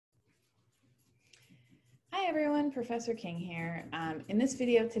Hi everyone, Professor King here. In this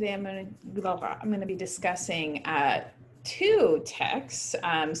video today, I'm going to be discussing two texts.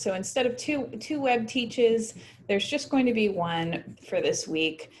 So instead of two web teaches, there's just going to be one for this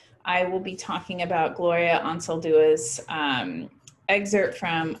week. I will be talking about Gloria Anzaldúa's excerpt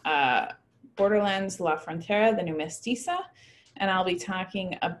from Borderlands La Frontera, the New Mestiza, and I'll be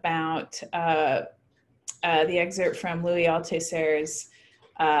talking about the excerpt from Louis Althusser's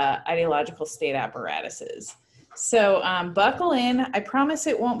ideological state apparatuses. So buckle in. I promise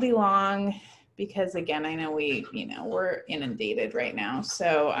it won't be long because again, I know we're inundated right now.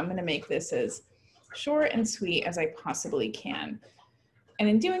 So I'm going to make this as short and sweet as I possibly can. And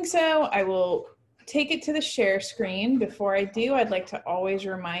in doing so, I will take it to the share screen. Before I do, I'd like to always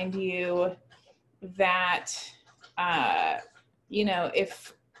remind you that,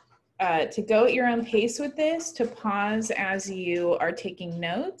 if to go at your own pace with this, to pause as you are taking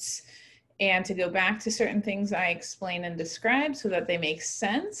notes, and to go back to certain things I explain and describe so that they make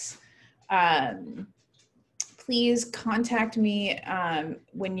sense. Please contact me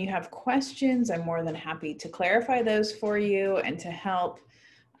when you have questions. I'm more than happy to clarify those for you and to help.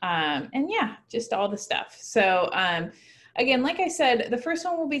 And yeah, just all the stuff. So again, like I said, the first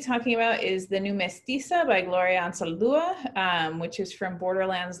one we'll be talking about is The New Mestiza by Gloria Anzaldúa, which is from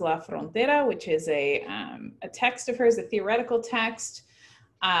Borderlands La Frontera, which is a text of hers, a theoretical text,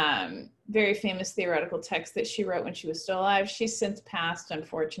 very famous theoretical text that she wrote when she was still alive. She's since passed,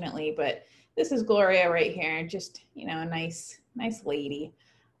 unfortunately, but this is Gloria right here, just, a nice lady.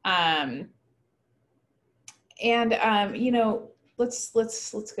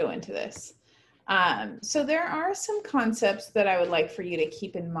 Let's go into this. So there are some concepts that I would like for you to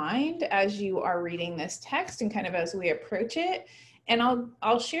keep in mind as you are reading this text and kind of as we approach it. And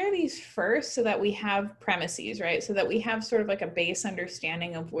I'll share these first so that we have premises, right? So that we have sort of like a base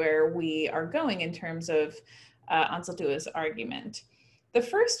understanding of where we are going in terms of Anzaldúa's argument. The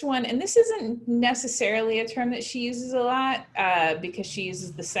first one, and this isn't necessarily a term that she uses a lot because she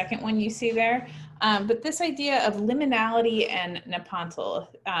uses the second one you see there, but this idea of liminality and Nepenthe.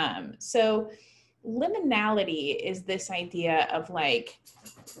 So liminality is this idea of like,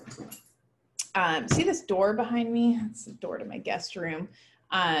 see this door behind me? It's the door to my guest room.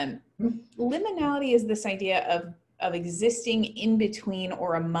 Liminality is this idea of existing in between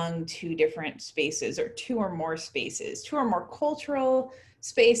or among two different spaces, or two or more spaces, two or more cultural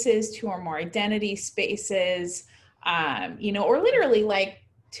spaces, two or more identity spaces, or literally like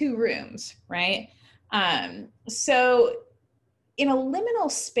two rooms, right? So in a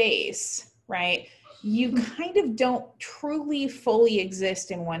liminal space, right, you kind of don't truly fully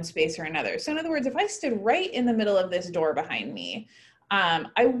exist in one space or another. So in other words, if I stood right in the middle of this door behind me,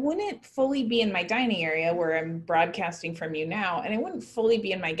 I wouldn't fully be in my dining area where I'm broadcasting from you now, and I wouldn't fully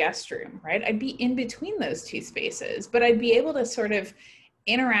be in my guest room, right? I'd be in between those two spaces, but I'd be able to sort of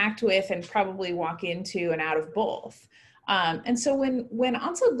interact with and probably walk into and out of both. And so when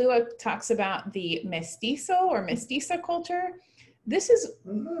Anzaldúa talks about the mestizo or mestiza culture, this is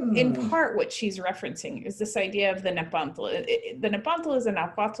in part what she's referencing, is this idea of the Nepenthe. The Nepenthe is a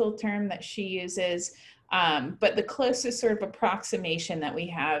Nahuatl term that she uses, but the closest sort of approximation that we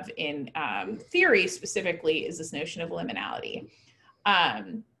have in theory specifically is this notion of liminality.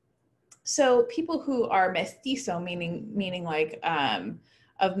 So people who are mestizo, meaning like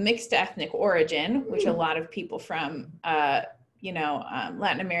of mixed ethnic origin, which a lot of people from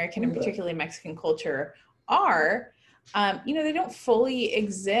Latin American and particularly Mexican culture are, they don't fully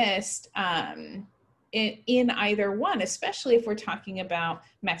exist in either one, especially if we're talking about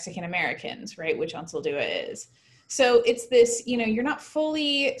Mexican Americans, right, which Anzaldúa is. So it's this, you're not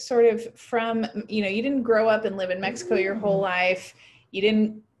fully sort of from, you didn't grow up and live in Mexico your whole life. You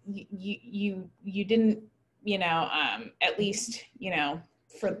didn't, at least,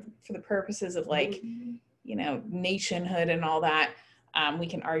 for the purposes of like, nationhood and all that, we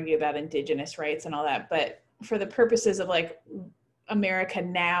can argue about indigenous rights and all that, but for the purposes of like America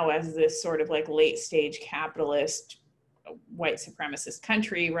now as this sort of like late stage capitalist white supremacist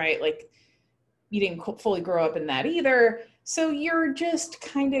country, right? Like you didn't fully grow up in that either. So you're just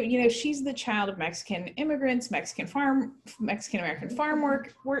kind of, she's the child of Mexican immigrants, Mexican American farm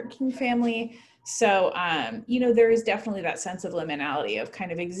working family. So, there is definitely that sense of liminality of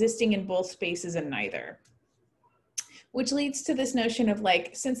kind of existing in both spaces and neither. Which leads to this notion of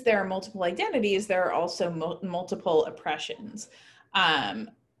like, since there are multiple identities, there are also multiple oppressions. Anzaldúa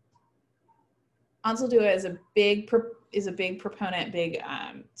is a big proponent,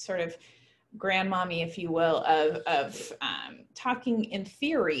 sort of grandmommy, if you will, of talking in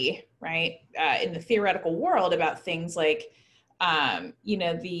theory, right, in the theoretical world about things like you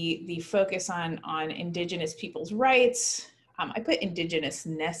know, the focus on Indigenous people's rights. I put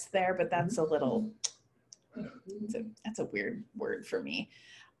indigenousness there, but that's a little, that's a weird word for me.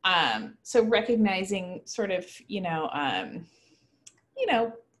 So recognizing sort of,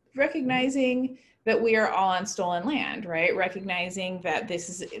 recognizing that we are all on stolen land, right? Recognizing that this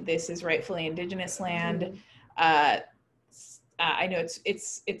is rightfully Indigenous land. I know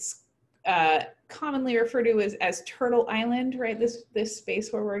it's commonly referred to as Turtle Island, right? This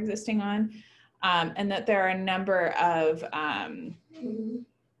space where we're existing on, and that there are a number of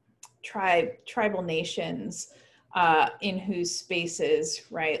tribal nations in whose spaces,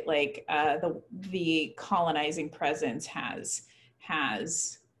 right, like the colonizing presence has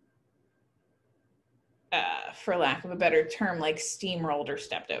for lack of a better term, like steamrolled or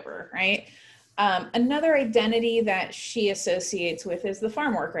stepped over, right? Another identity that she associates with is the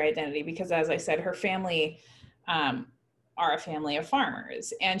farm worker identity, because as I said, her family are a family of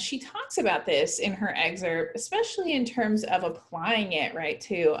farmers. And she talks about this in her excerpt, especially in terms of applying it, right,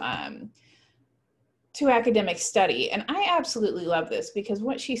 to academic study. And I absolutely love this, because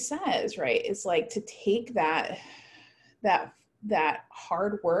what she says, right, is like to take that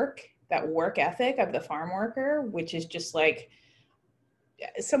hard work, that work ethic of the farm worker, which is just like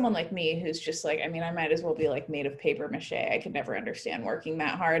someone like me who's just like, I mean, I might as well be like made of paper mache. I could never understand working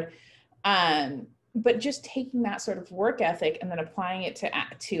that hard. But just taking that sort of work ethic and then applying it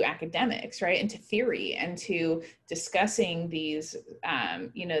to academics, right, and to theory, and to discussing these,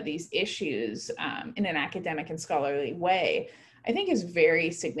 these issues in an academic and scholarly way, I think is very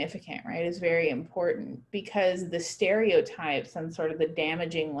significant, right? Is very important, because the stereotypes and sort of the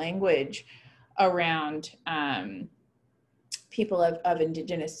damaging language around people of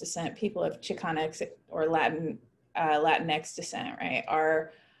Indigenous descent, people of Chicanx or Latinx descent, right,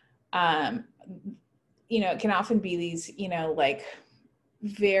 are, it can often be these, like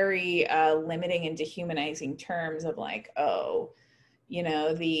very limiting and dehumanizing terms of like, oh,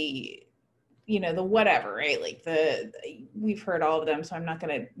 the whatever, right? Like we've heard all of them, so I'm not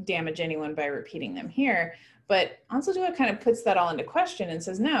going to damage anyone by repeating them here. But Anzaldúa kind of puts that all into question and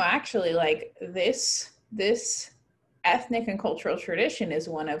says, no, actually, like this ethnic and cultural tradition is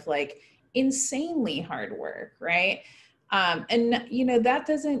one of like insanely hard work, right? And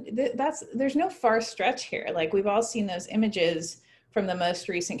there's no far stretch here. Like we've all seen those images from the most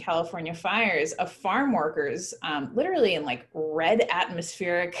recent California fires of farm workers, literally in like red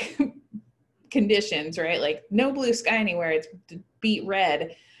atmospheric conditions, right? Like no blue sky anywhere, it's beet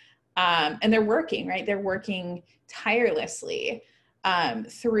red. And they're working, right? They're working tirelessly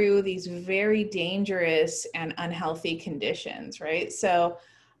through these very dangerous and unhealthy conditions, right? So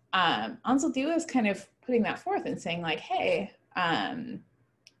Anzaldúa is kind of putting that forth and saying like, hey, that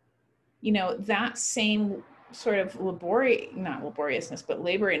same sort of not laboriousness, but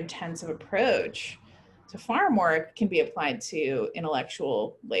labor intensive approach to farm work can be applied to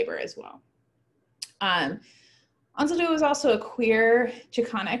intellectual labor as well. Anzaldúa was also a queer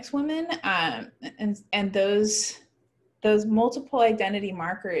Chicanx woman, and those multiple identity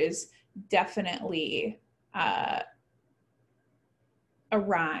markers definitely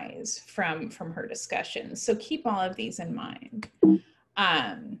arise from her discussions. So keep all of these in mind.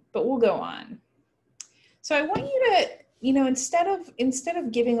 But we'll go on. So I want you to, instead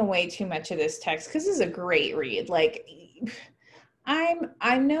of giving away too much of this text, because this is a great read, like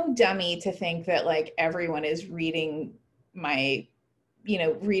I'm no dummy to think that like everyone is reading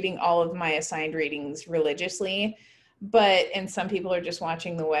reading all of my assigned readings religiously, and some people are just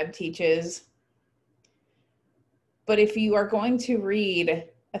watching the WebTeaches. But if you are going to read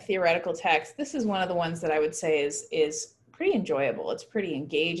a theoretical text, this is one of the ones that I would say is pretty enjoyable. It's pretty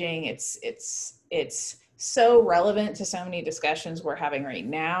engaging. It's so relevant to so many discussions we're having right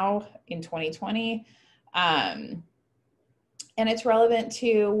now in 2020. And it's relevant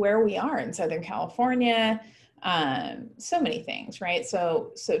to where we are in Southern California. So many things, right?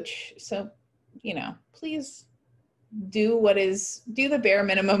 So, please do the bare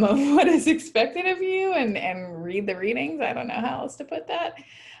minimum of what is expected of you and read the readings. I don't know how else to put that.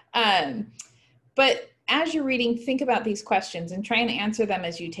 But as you're reading, think about these questions and try and answer them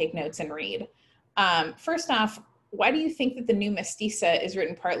as you take notes and read. First off, why do you think that the new Mestiza is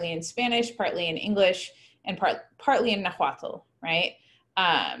written partly in Spanish, partly in English, and partly in Nahuatl, right?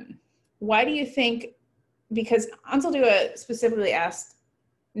 Why do you think, because Anzaldúa specifically asked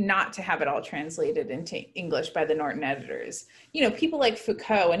not to have it all translated into English by the Norton editors. People like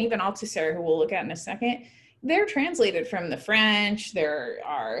Foucault and even Althusser, who we'll look at in a second, they're translated from the French. There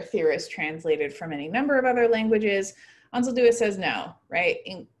are theorists translated from any number of other languages. Anzaldúa says no, right?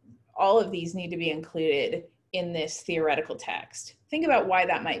 All of these need to be included in this theoretical text. Think about why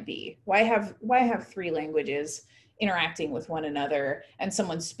that might be. Why have three languages interacting with one another and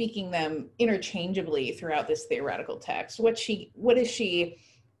someone speaking them interchangeably throughout this theoretical text? What is she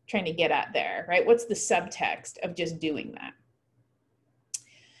trying to get at there, right? What's the subtext of just doing that?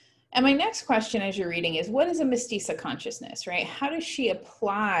 And my next question as you're reading is, what is a mestiza consciousness, right? How does she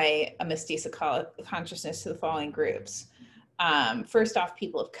apply a mestiza consciousness to the following groups? First off,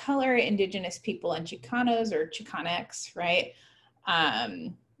 people of color, indigenous people, and Chicanos or Chicanx, right?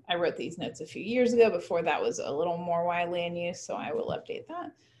 I wrote these notes a few years ago. Before that was a little more widely in use, so I will update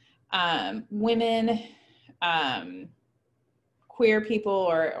that. Women, queer people,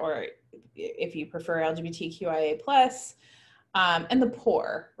 or if you prefer LGBTQIA+, and the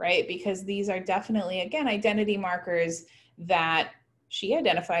poor, right? Because these are definitely, again, identity markers that she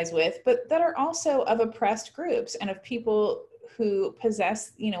identifies with, but that are also of oppressed groups and of people who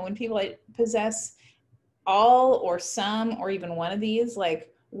possess, when people possess all or some or even one of these,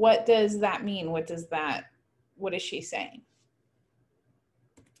 like, what does that mean? What is she saying?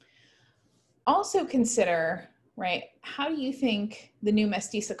 Also consider, right, how do you think the new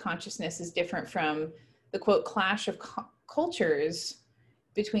mestiza consciousness is different from the, quote, clash of cultures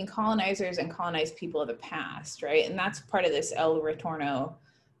between colonizers and colonized people of the past, right? And that's part of this El Retorno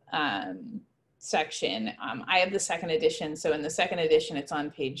section. I have the second edition. So in the second edition, it's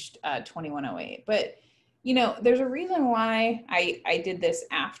on page 2108. But, there's a reason why I did this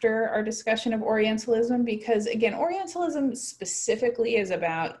after our discussion of Orientalism, because again, Orientalism specifically is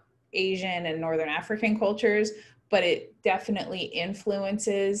about Asian and Northern African cultures, but it definitely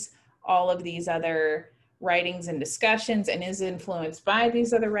influences all of these other writings and discussions and is influenced by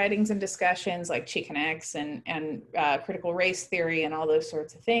these other writings and discussions like Chicanx and critical race theory and all those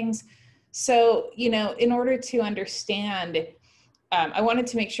sorts of things. So, in order to understand, I wanted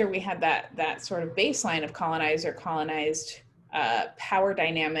to make sure we had that sort of baseline of colonized power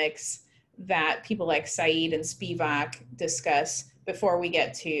dynamics that people like Said and Spivak discuss before we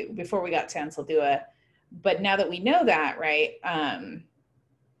got to Anzaldúa. But now that we know that, right,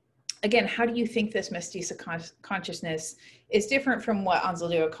 again, how do you think this mestiza consciousness is different from what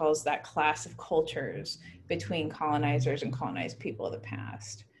Anzaldúa calls that class of cultures between colonizers and colonized people of the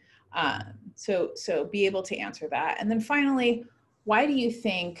past? So be able to answer that. And then finally, why do you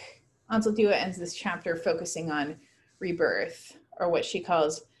think Anzaldúa ends this chapter focusing on rebirth, or what she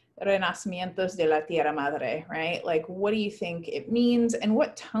calls renacimientos de la tierra madre, right? Like, what do you think it means, and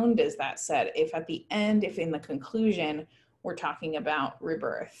what tone does that set if at the end, if in the conclusion, we're talking about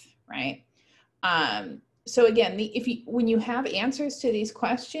rebirth, right? So again, when you have answers to these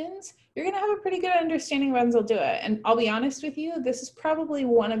questions, you're going to have a pretty good understanding of Anzaldúa. And I'll be honest with you, this is probably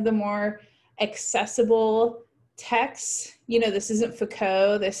one of the more accessible texts. This isn't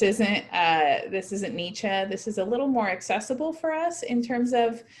Foucault, this isn't Nietzsche. This is a little more accessible for us in terms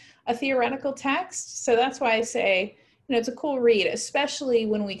of a theoretical text. So that's why I say, it's a cool read, especially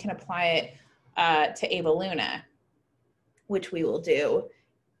when we can apply it to Eva Luna, which we will do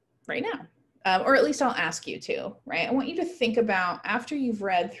right now. Or at least I'll ask you to, right? I want you to think about, after you've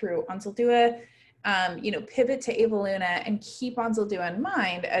read through Anzaldúa, pivot to Eva Luna and keep Anzaldúa in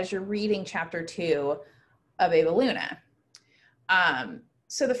mind as you're reading chapter 2 of Eva Luna.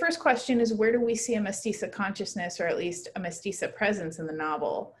 So the first question is, where do we see a mestiza consciousness, or at least a mestiza presence in the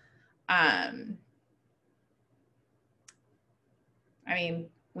novel?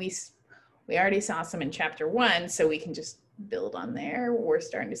 We already saw some in chapter 1, so we can just build on there. We're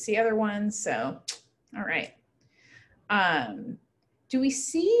starting to see other ones, so all right. Do we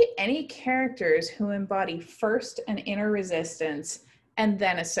see any characters who embody first an inner resistance and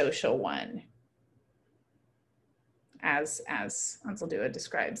then a social one, as Anzaldúa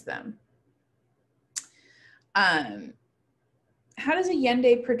describes them? How does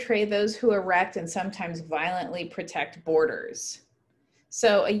Allende portray those who erect and sometimes violently protect borders?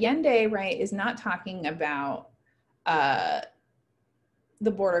 So Allende, right, is not talking about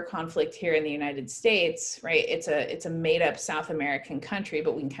the border conflict here in the United States, right? It's a made up South American country,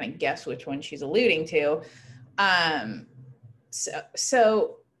 but we can kind of guess which one she's alluding to.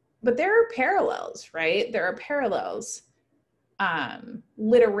 But there are parallels, right? There are parallels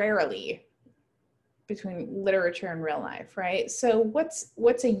literarily between literature and real life, right? So what's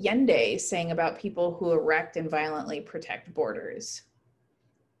Allende saying about people who erect and violently protect borders?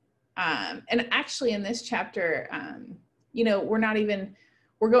 And actually in this chapter,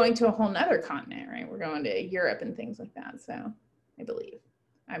 we're going to a whole nother continent, right? We're going to Europe and things like that. So I believe,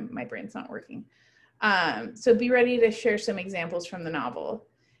 my brain's not working. So be ready to share some examples from the novel.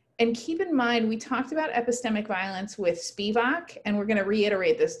 And keep in mind, we talked about epistemic violence with Spivak, and we're going to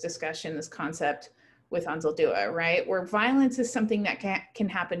reiterate this discussion, this concept, with Anzaldúa, right? Where violence is something that can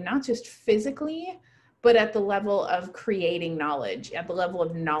happen not just physically, but at the level of creating knowledge, at the level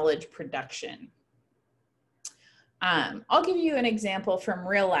of knowledge production. I'll give you an example from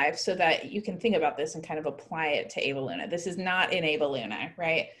real life so that you can think about this and kind of apply it to Ava Luna. This is not in Ava Luna,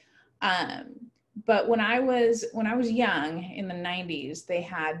 right? But when I was young in the 90s, they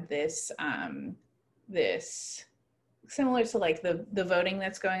had this, this similar to like the voting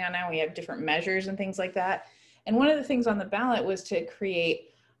that's going on now. We have different measures and things like that. And one of the things on the ballot was to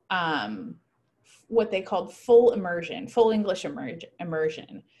create what they called full immersion, full English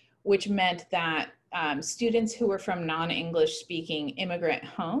immersion, which meant that students who were from non-English speaking immigrant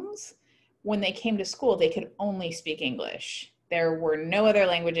homes, when they came to school, they could only speak English. There were no other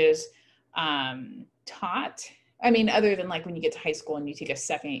languages taught. I mean, other than like when you get to high school and you take a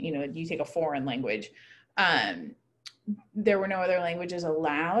second, you take a foreign language. There were no other languages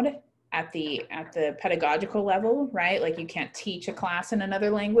allowed at the pedagogical level, right? Like you can't teach a class in another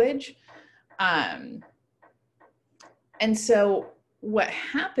language. And so what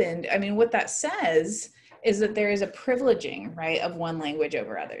happened, I mean, what that says is that there is a privileging, right, of one language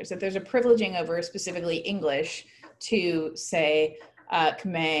over others, that there's a privileging over specifically English to say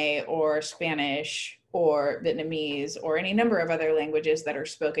Khmer or Spanish or Vietnamese or any number of other languages that are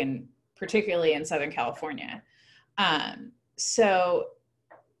spoken particularly in Southern California. So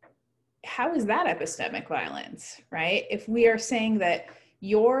how is that epistemic violence, right? If we are saying that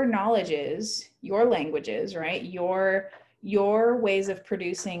your knowledges, your languages, right, your ways of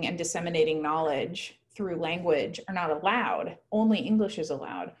producing and disseminating knowledge through language are not allowed, only English is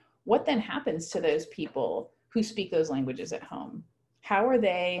allowed, what then happens to those people who speak those languages at home? How are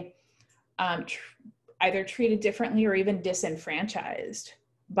they either treated differently or even disenfranchised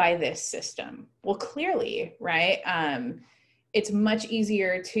by this system? Well, clearly, right? It's much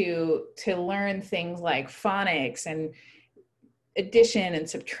easier to learn things like phonics and addition and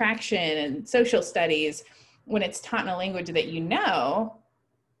subtraction and social studies when it's taught in a language that you know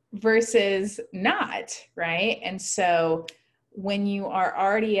versus not, right? And so when you are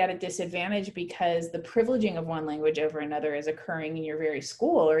already at a disadvantage because the privileging of one language over another is occurring in your very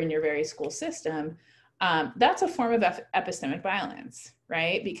school or in your very school system, that's a form of epistemic violence,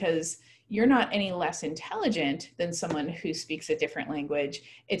 right? Because you're not any less intelligent than someone who speaks a different language.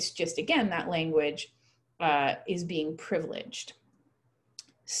 It's just, again, that language is being privileged.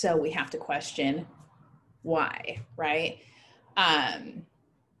 So we have to question why, right?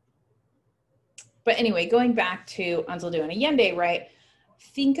 But anyway, going back to Anzaldúa and Allende, right?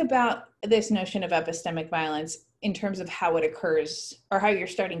 Think about this notion of epistemic violence in terms of how it occurs or how you're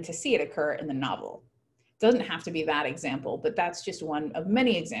starting to see it occur in the novel. It doesn't have to be that example, but that's just one of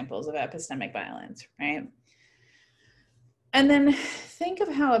many examples of epistemic violence, right? And then think of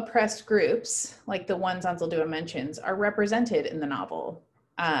how oppressed groups, like the ones Anzaldúa mentions, are represented in the novel.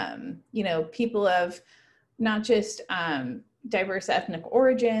 People of not just diverse ethnic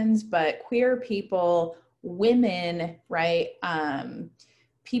origins, but queer people, women, right?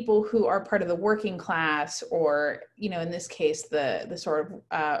 People who are part of the working class, or, in this case, the sort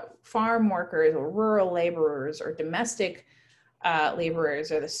of farm workers or rural laborers or domestic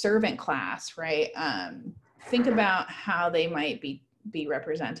laborers or the servant class, right? Think about how they might be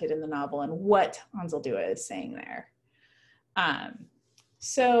represented in the novel and what Anzaldúa is saying there.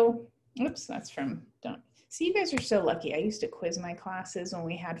 So, oops, that's from, see, you guys are so lucky. I used to quiz my classes when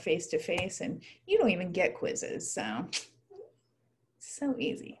we had face-to-face, and you don't even get quizzes, so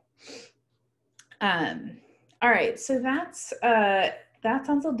easy. All right, so that's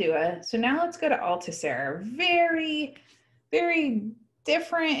Anzaldúa. So now let's go to Althusser. Very, very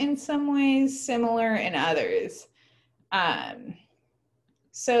different in some ways, similar in others.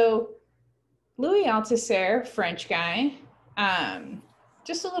 So Louis Althusser, French guy.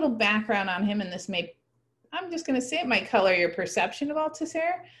 Just a little background on him, and this may, I'm just going to say it might color your perception of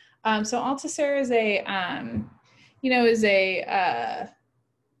Althusser. So Althusser is a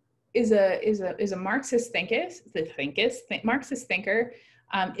Marxist Marxist thinker,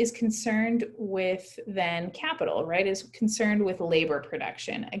 is concerned with then capital, right? Is concerned with labor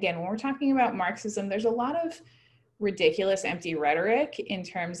production. Again, when we're talking about Marxism, there's a lot of ridiculous, empty rhetoric in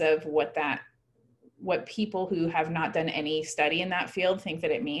terms of what people who have not done any study in that field think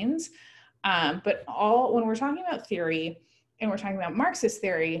that it means. But when we're talking about theory and we're talking about Marxist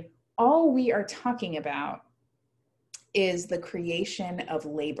theory, all we are talking about is the creation of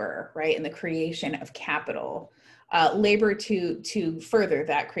labor, right? And the creation of capital, labor to further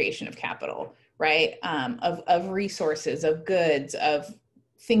that creation of capital, right? Of resources, of goods, of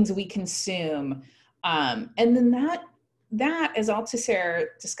things we consume. And then that, as Althusser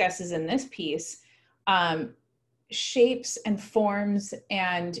discusses in this piece, shapes and forms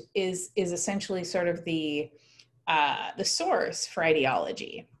and is essentially sort of the source for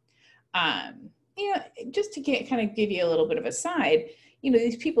ideology. You know, just to kind of give you a little bit of a side, you know,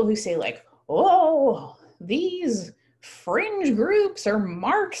 these people who say like, oh, these fringe groups are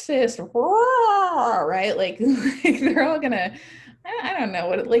Marxist, right? Like they're all gonna, I don't know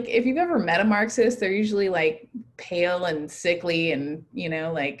what, like if you've ever met a Marxist, they're usually like pale and sickly and, you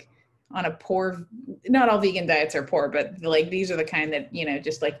know, like on a poor, not all vegan diets are poor, but like these are the kind that, you know,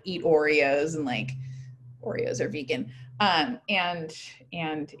 just like eat Oreos and like Oreos are vegan. And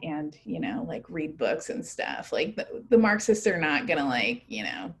you know, like read books and stuff. Like the Marxists are not gonna like, you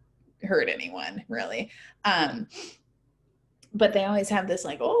know, hurt anyone really. But they always have this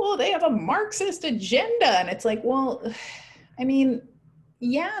like, oh, they have a Marxist agenda. And it's like, well, I mean,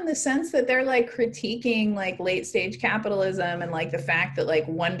 yeah, in the sense that they're like critiquing like late stage capitalism and like the fact that like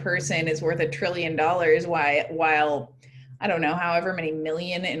one person is worth $1 trillion while I don't know, however many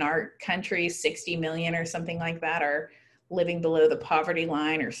million in our country, 60 million or something like that, are living below the poverty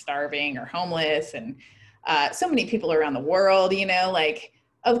line or starving or homeless. And so many people around the world, you know, like,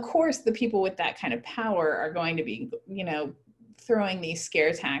 of course, the people with that kind of power are going to be, you know, throwing these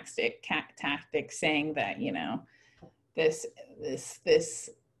scare tactics saying that, you know, this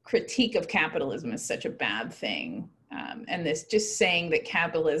critique of capitalism is such a bad thing. And this just saying that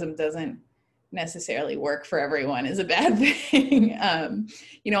capitalism doesn't necessarily work for everyone is a bad thing.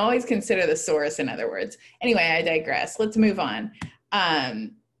 You know, always consider the source, in other words. Anyway, I digress. Let's move on.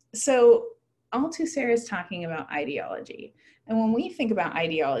 So Althusser is talking about ideology. And when we think about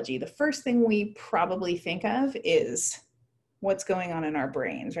ideology, the first thing we probably think of is what's going on in our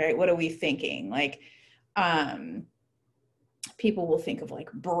brains, right? What are we thinking? Like, people will think of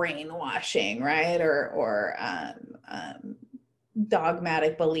like brainwashing, right? Or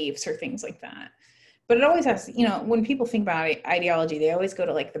dogmatic beliefs or things like that. But it always has, you know, when people think about ideology, they always go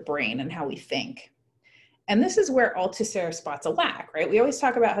to like the brain and how we think. And this is where Althusser spots a lack, right? We always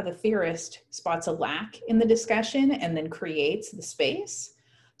talk about how the theorist spots a lack in the discussion and then creates the space.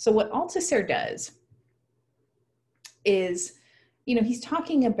 So what Althusser does is, you know, he's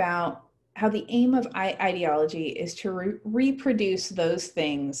talking about how the aim of ideology is to reproduce those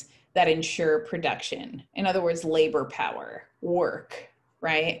things that ensure production. In other words, labor power, work,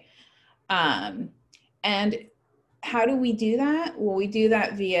 right? And how do we do that? Well, we do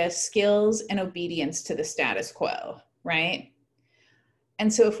that via skills and obedience to the status quo, right?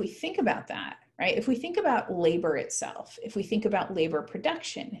 And so if we think about that, right, if we think about labor itself, if we think about labor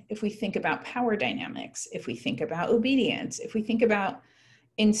production, if we think about power dynamics, if we think about obedience, if we think about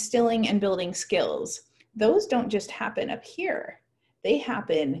instilling and building skills, those don't just happen up here. They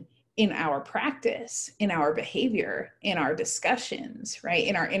happen in our practice, in our behavior, in our discussions, right?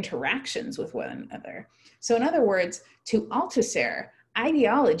 In our interactions with one another. So in other words, to Althusser,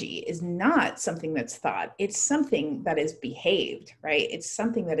 ideology is not something that's thought. It's something that is behaved, right? It's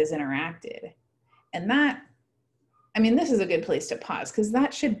something that is interacted. And that, I mean, this is a good place to pause because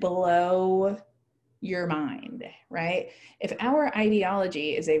that should blow your mind, right? If our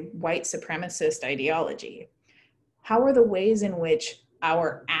ideology is a white supremacist ideology, how are the ways in which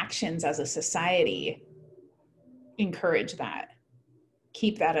our actions as a society encourage that,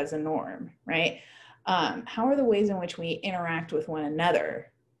 keep that as a norm, right? How are the ways in which we interact with one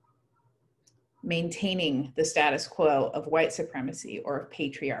another, maintaining the status quo of white supremacy or of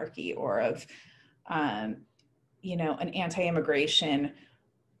patriarchy or of, you know, an anti-immigration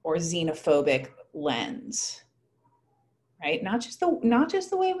or xenophobic lens, right? Not just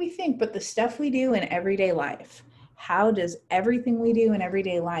the way we think, but the stuff we do in everyday life. How does everything we do in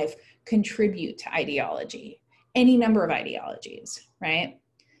everyday life contribute to ideology? Any number of ideologies, right?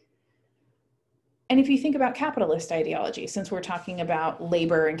 And if you think about capitalist ideology, since we're talking about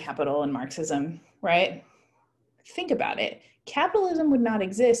labor and capital and Marxism, right? Think about it. Capitalism would not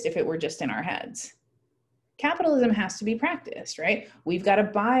exist if it were just in our heads. Capitalism has to be practiced, right? We've got to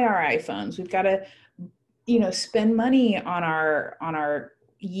buy our iPhones. We've got to, you know, spend money on our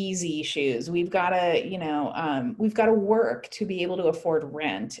Yeezy shoes. We've got to, you know, we've got to work to be able to afford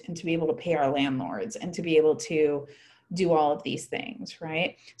rent and to be able to pay our landlords and to be able to do all of these things,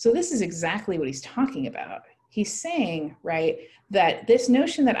 right? So this is exactly what he's talking about. He's saying, right, that this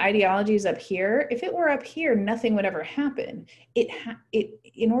notion that ideology is up here, if it were up here, nothing would ever happen.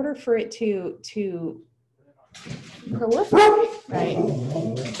 In order for it to proliferate, right,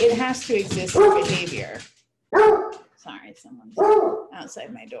 it has to exist in behavior. Sorry, someone's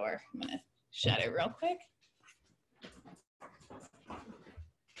outside my door. I'm gonna shut it real quick.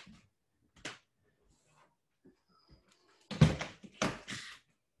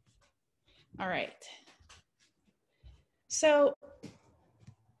 All right. So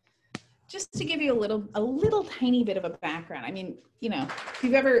just to give you a little tiny bit of a background. I mean, you know, if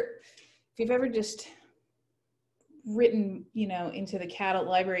you've ever just written, you know, into the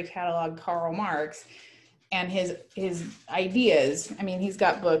library catalog Karl Marx and his ideas, I mean, he's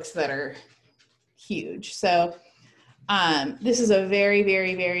got books that are huge. So this is a very,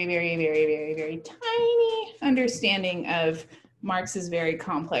 very, very, very, very, very, very tiny understanding of Marx's very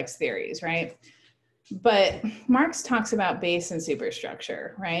complex theories, right? But Marx talks about base and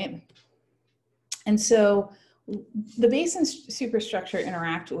superstructure, right? And so the base and superstructure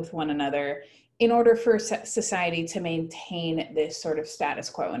interact with one another in order for society to maintain this sort of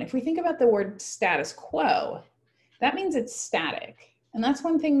status quo. And if we think about the word status quo, that means it's static. And that's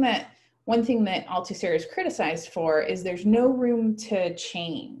one thing that Althusser is criticized for, is there's no room to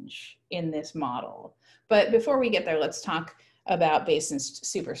change in this model. But before we get there, let's talk about base and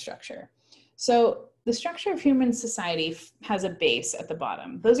superstructure. So the structure of human society has a base at the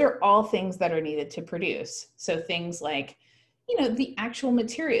bottom. Those are all things that are needed to produce. So things like, you know, the actual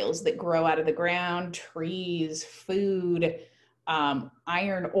materials that grow out of the ground, trees, food,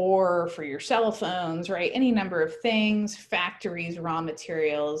 iron ore for your cell phones, right? Any number of things, factories, raw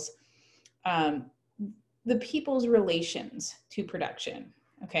materials, the people's relations to production,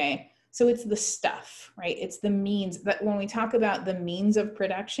 okay? So it's the stuff, right? It's the means. That when we talk about the means of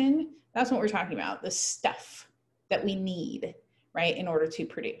production, that's what we're talking about, the stuff that we need, right, in order to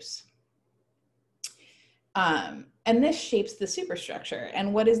produce. And this shapes the superstructure.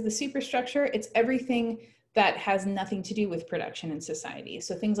 And what is the superstructure? It's everything that has nothing to do with production in society.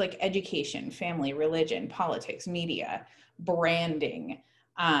 So things like education, family, religion, politics, media, branding,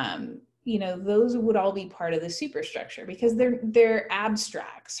 you know, those would all be part of the superstructure because they're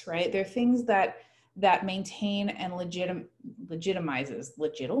abstracts, right? They're things that maintain and legitimizes.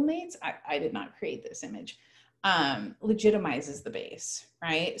 I did not create this image. Legitimizes the base,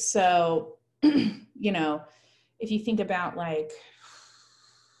 right? So, you know, if you think about like,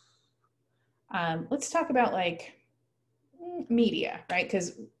 let's talk about like media, right?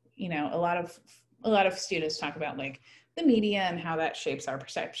 Because, you know, a lot of students talk about like the media and how that shapes our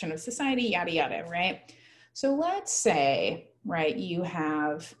perception of society, yada, yada, right? So let's say, right, you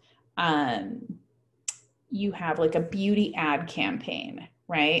have like a beauty ad campaign,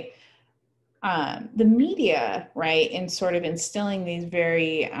 right? The media, right, in sort of instilling these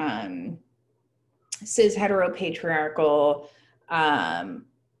very cis heteropatriarchal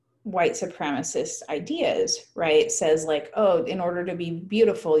white supremacist ideas, right, says like, oh, in order to be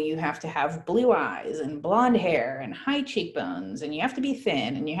beautiful, you have to have blue eyes and blonde hair and high cheekbones, and you have to be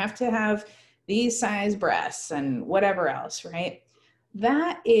thin, and you have to have these size breasts and whatever else, right?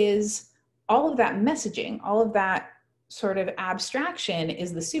 That is all of that messaging, all of that sort of abstraction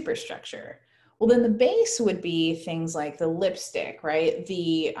is the superstructure. Well, then the base would be things like the lipstick, right?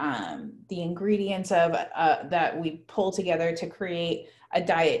 The ingredients of that we pull together to create a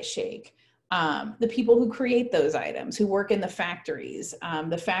diet shake. The people who create those items, who work in the factories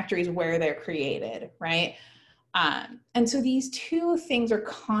where they're created, right? And so these two things are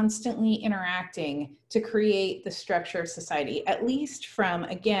constantly interacting to create the structure of society, at least from,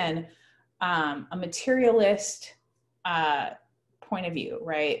 again, a materialist point of view,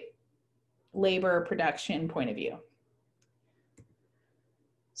 right? Labor production point of view.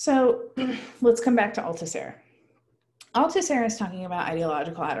 So let's come back to Althusser. Althusser is talking about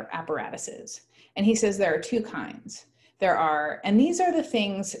ideological apparatuses, and he says there are two kinds. And these are the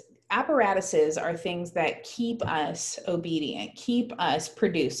things, apparatuses are things that keep us obedient, keep us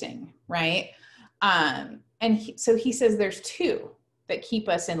producing, right? So he says there's two that keep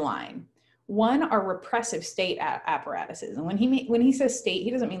us in line. One are repressive state apparatuses. And when he says state,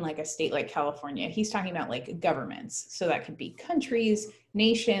 he doesn't mean like a state like California. He's talking about like governments. So that could be countries,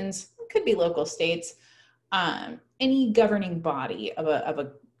 nations, could be local states, any governing body of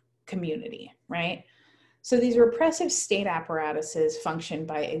a community, right? So these repressive state apparatuses function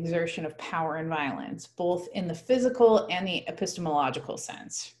by exertion of power and violence, both in the physical and the epistemological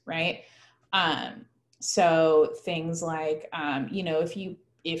sense, right? So things like, you know,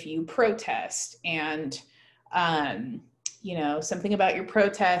 if you protest and, you know, something about your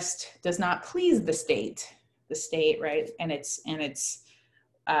protest does not please the state, right? And it's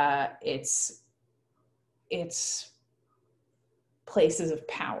places of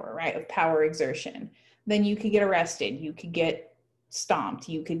power, right? Of power exertion. Then you could get arrested, you could get stomped,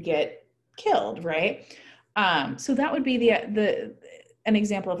 you could get killed, right? So that would be an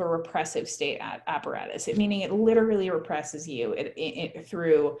example of a repressive state apparatus, meaning it literally represses you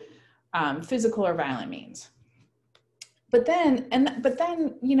through physical or violent means. But then,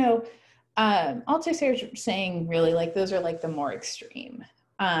 you know, Althusser is saying really like those are like the more extreme.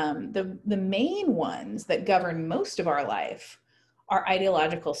 The main ones that govern most of our life are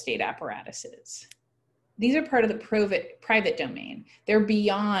ideological state apparatuses. These are part of the private domain. They're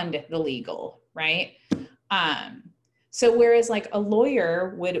beyond the legal, right? So whereas like a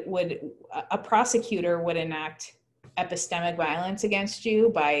lawyer a prosecutor would enact epistemic violence against you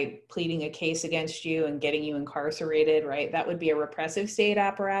by pleading a case against you and getting you incarcerated, right? That would be a repressive state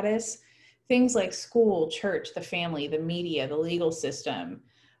apparatus. Things like school, church, the family, the media, the legal system,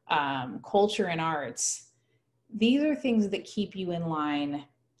 culture and arts. These are things that keep you in line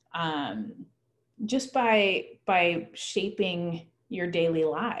just by shaping your daily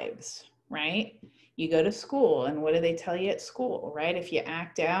lives, right? You go to school, and what do they tell you at school, right? If you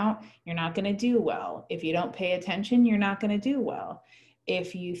act out, you're not going to do well. If you don't pay attention, you're not going to do well.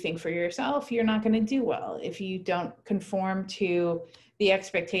 If you think for yourself, you're not going to do well. If you don't conform to the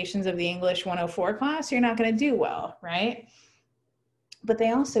expectations of the English 104 class, you're not going to do well, right? But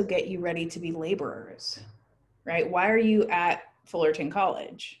they also get you ready to be laborers, right? Why are you at Fullerton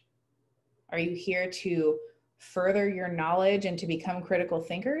College? Are you here to further your knowledge and to become critical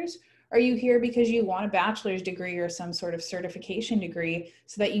thinkers? Are you here because you want a bachelor's degree or some sort of certification degree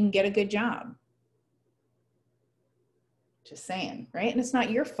so that you can get a good job? Just saying, right? And it's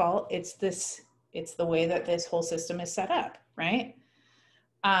not your fault. It's the way that this whole system is set up, right?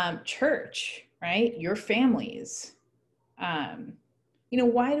 Church, right? Your families.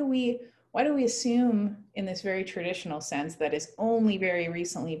 Why do we assume in this very traditional sense that is only very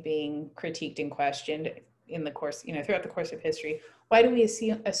recently being critiqued and questioned in the course, throughout the course of history? Why do we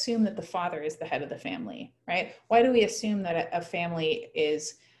assume that the father is the head of the family, right? Why do we assume that a family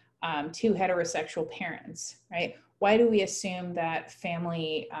is two heterosexual parents, right? Why do we assume that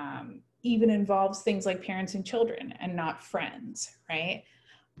family even involves things like parents and children and not friends, right?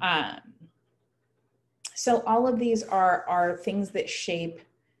 So all of these are things that shape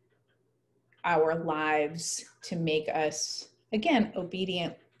our lives to make us, again,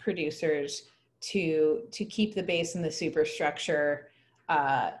 obedient producers to keep the base and the superstructure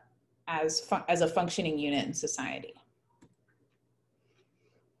as a functioning unit in society.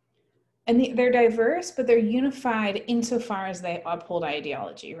 And they're diverse, but they're unified insofar as they uphold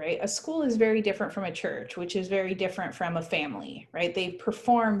ideology, right? A school is very different from a church, which is very different from a family, right? They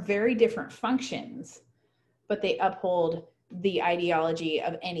perform very different functions, but they uphold the ideology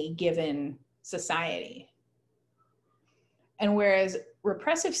of any given society. And whereas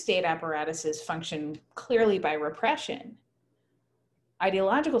repressive state apparatuses function clearly by repression,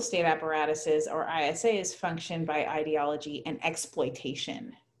 ideological state apparatuses, or ISAs, function by ideology and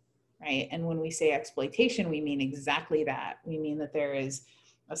exploitation, right? And when we say exploitation, we mean exactly that. We mean that there is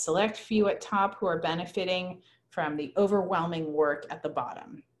a select few at top who are benefiting from the overwhelming work at the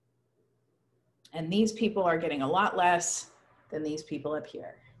bottom. And these people are getting a lot than these people up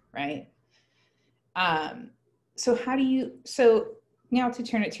here, right? So now to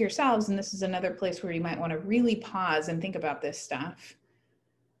turn it to yourselves, and this is another place where you might want to really pause and think about this stuff.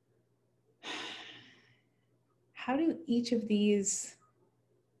 How do each of these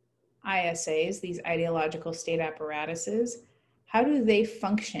ISAs, these ideological state apparatuses, how do they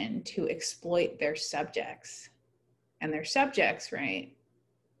function to exploit their subjects? And their subjects, right,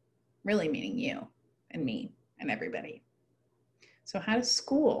 really meaning you and me and everybody. So how does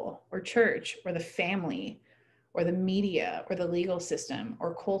school or church or the family or the media or the legal system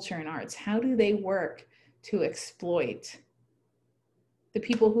or culture and arts, how do they work to exploit the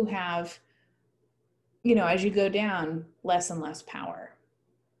people who have, as you go down, less and less power?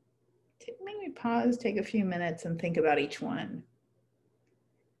 Maybe pause, take a few minutes and think about each one.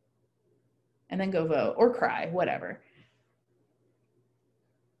 And then go vote or cry, whatever.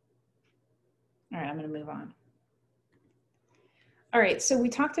 All right, I'm going to move on. All right, so we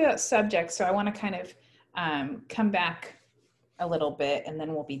talked about subjects, so I want to kind of come back a little bit and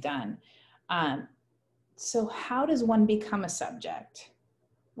then we'll be done. So how does one become a subject,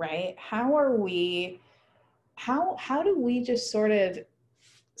 right? How do we just sort of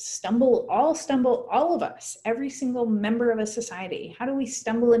stumble, all of us, every single member of a society, how do we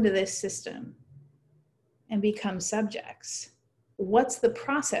stumble into this system and become subjects? What's the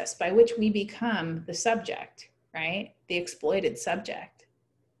process by which we become the subject, right? The exploited subject.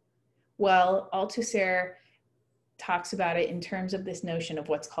 Well, Althusser talks about it in terms of this notion of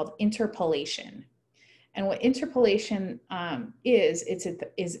what's called interpolation. And what interpolation is, it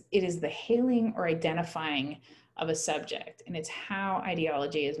is the hailing or identifying of a subject, and it's how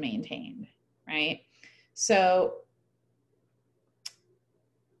ideology is maintained, right? So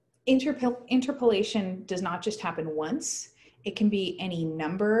interpolation does not just happen once. It can be any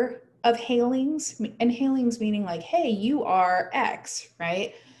number hailings, and hailings meaning like, hey, you are X,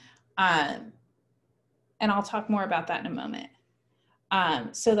 right? And I'll talk more about that in a moment.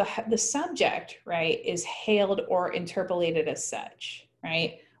 So the subject, right, is hailed or interpolated as such,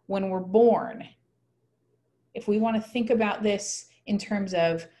 right? When we're born, if we want to think about this in terms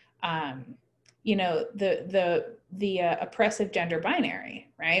of, you know, the oppressive gender binary,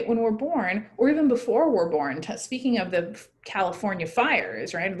 right? When we're born, or even before we're born, speaking of the California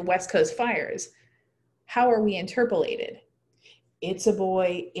fires, right, the West Coast fires, how are we interpolated? It's a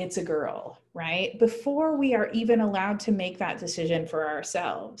boy, it's a girl, right? Before we are even allowed to make that decision for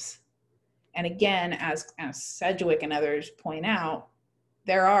ourselves. And again, as Sedgwick and others point out,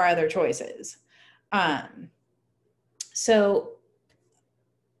 there are other choices. So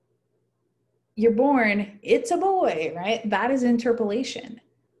you're born, it's a boy, right? That is interpolation,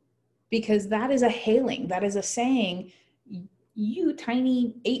 because that is a hailing. That is a saying, you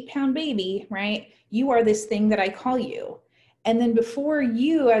tiny 8-pound baby, right? You are this thing that I call you. And then before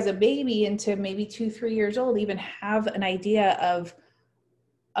you as a baby into maybe 2-3 years old even have an idea of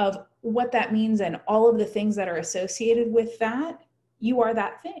what that means and all of the things that are associated with that, you are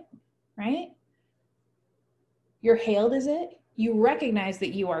that thing, right? You're hailed as it. You recognize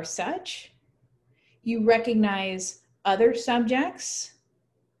that you are such. You recognize other subjects,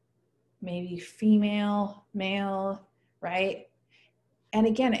 maybe female, male, right? And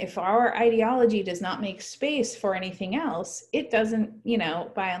again, if our ideology does not make space for anything else, it doesn't, you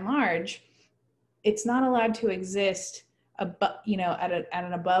know, by and large, it's not allowed to exist above, you know, at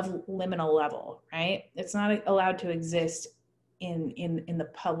an above liminal level, right? It's not allowed to exist in the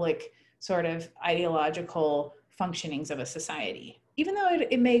public sort of ideological functionings of a society, even though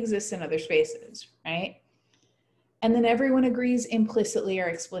it may exist in other spaces, right? And then everyone agrees implicitly or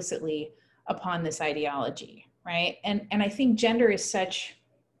explicitly upon this ideology, right? And I think gender is such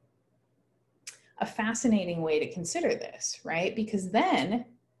a fascinating way to consider this, right? Because then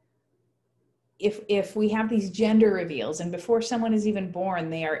if we have these gender reveals and before someone is even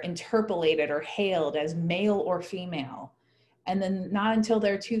born, they are interpolated or hailed as male or female. And then not until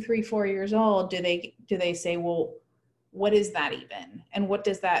they're 2, 3, 4 years old do they say, well, what is that even? And what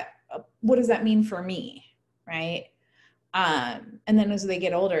does that mean for me, right? And then as they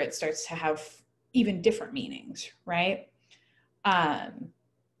get older, it starts to have even different meanings, right? And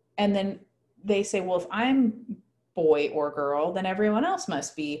then they say, well, if I'm boy or girl, then everyone else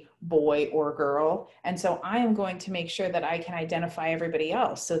must be boy or girl. And so I am going to make sure that I can identify everybody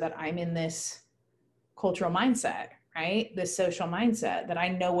else so that I'm in this cultural mindset, right? This social mindset that I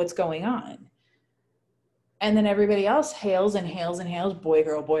know what's going on. And then everybody else hails and hails and hails, boy,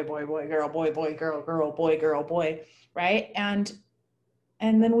 girl, boy, boy, boy, girl, boy, boy, girl, girl, boy, girl, boy, right? And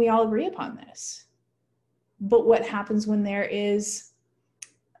then we all agree upon this. But what happens when there is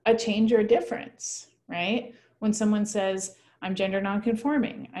a change or a difference, right? When someone says, I'm gender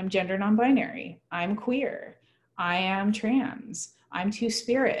nonconforming, I'm gender non-binary, I'm queer, I am trans, I'm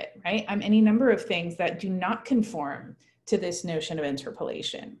two-spirit, right? I'm any number of things that do not conform to this notion of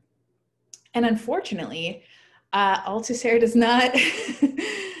interpolation. And unfortunately, Althusser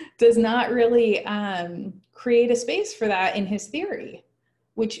does not really create a space for that in his theory,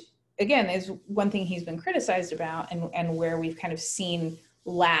 which again is one thing he's been criticized about and where we've kind of seen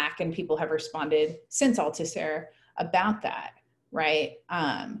lack and people have responded since Althusser about that, right?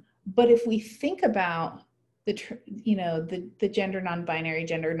 But if we think about the gender non-binary,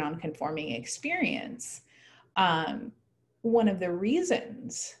 gender non-conforming experience, one of the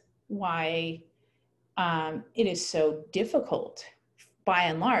reasons why it is so difficult by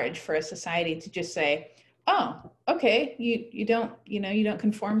and large for a society to just say, oh, okay, you don't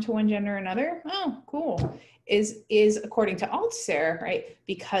conform to one gender or another. Oh, cool. Is according to Althusser, right?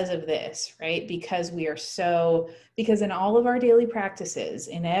 Because of this, right? Because in all of our daily practices,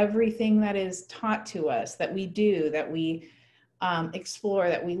 in everything that is taught to us, that we do, that we explore,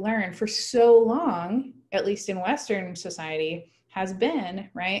 that we learn for so long, at least in Western society, has been,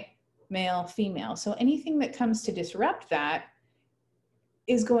 right? Male, female. So anything that comes to disrupt that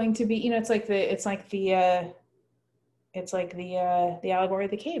is going to be, it's like the allegory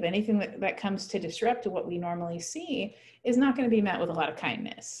of the cave. Anything that comes to disrupt what we normally see is not going to be met with a lot of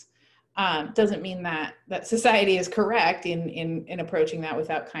kindness. Doesn't mean that society is correct in approaching that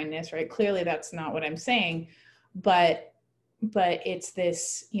without kindness, right? Clearly that's not what I'm saying, but it's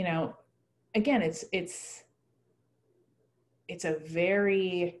this, again, it's a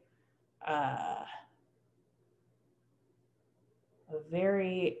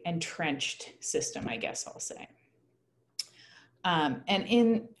very entrenched system, I guess I'll say. And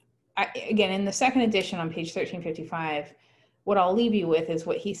in the second edition on page 1355, what I'll leave you with is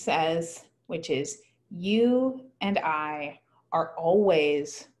what he says, which is, you and I are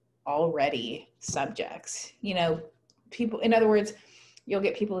always already subjects. You know, people, in other words, you'll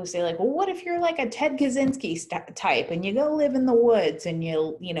get people who say like, well, what if you're like a Ted Kaczynski type and you go live in the woods and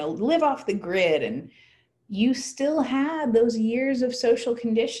you'll, you know, live off the grid, and you still had those years of social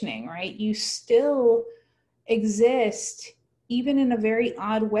conditioning, right? You still exist, even in a very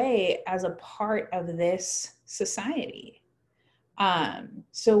odd way, as a part of this society.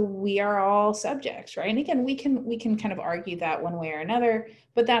 So we are all subjects, right? And again, we can kind of argue that one way or another,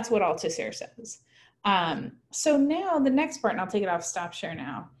 but that's what Althusser says. So now the next part, and I'll take it off stop share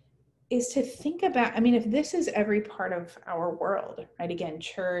now, is to think about, I mean, if this is every part of our world, right? Again,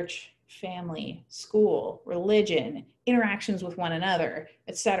 church, family, school, religion, interactions with one another,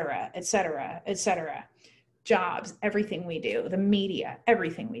 et cetera, et cetera, et cetera, jobs, everything we do, the media,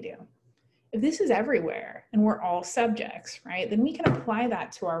 everything we do. If this is everywhere and we're all subjects, right, then we can apply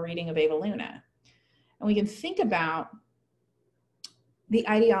that to our reading of Eva Luna. And we can think about the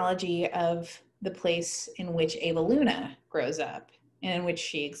ideology of the place in which Eva Luna grows up and in which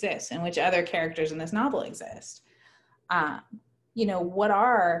she exists, and which other characters in this novel exist. You know, what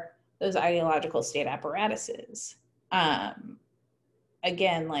are those ideological state apparatuses?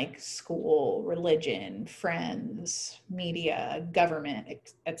 Again, like school, religion, friends, media, government,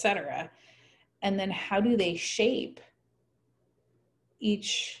 etc. And then how do they shape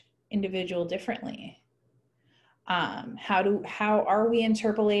each individual differently? How are we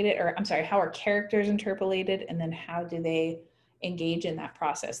interpolated, or I'm sorry, how are characters interpolated, and then how do they engage in that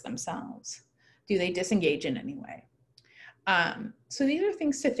process themselves? Do they disengage in any way? So these are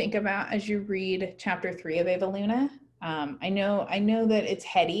things to think about as you read chapter 3 of Eva Luna. I know that it's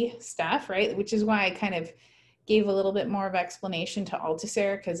heady stuff, right? Which is why I kind of gave a little bit more of explanation to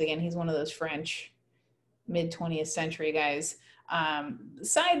Althusser, because again, he's one of those French mid-20th century guys.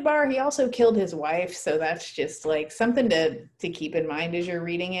 Sidebar, he also killed his wife, so that's just like something to keep in mind as you're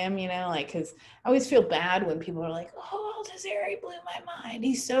reading him, you know, like, because I always feel bad when people are like, oh, Althusser, he blew my mind,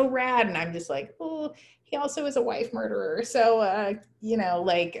 he's so rad, and I'm just like, oh, he also is a wife murderer, so you know,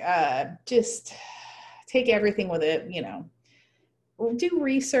 like, just take everything with it, you know, do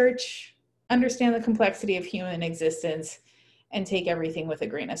research, understand the complexity of human existence, and take everything with a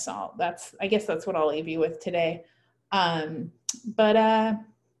grain of salt. I guess that's what I'll leave you with today.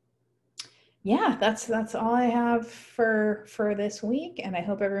 Yeah, that's all I have for this week, and I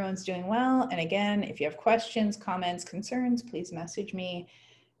hope everyone's doing well. And again, if you have questions, comments, concerns, please message me,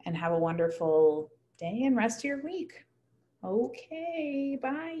 and have a wonderful day and rest of your week. Okay,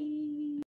 bye.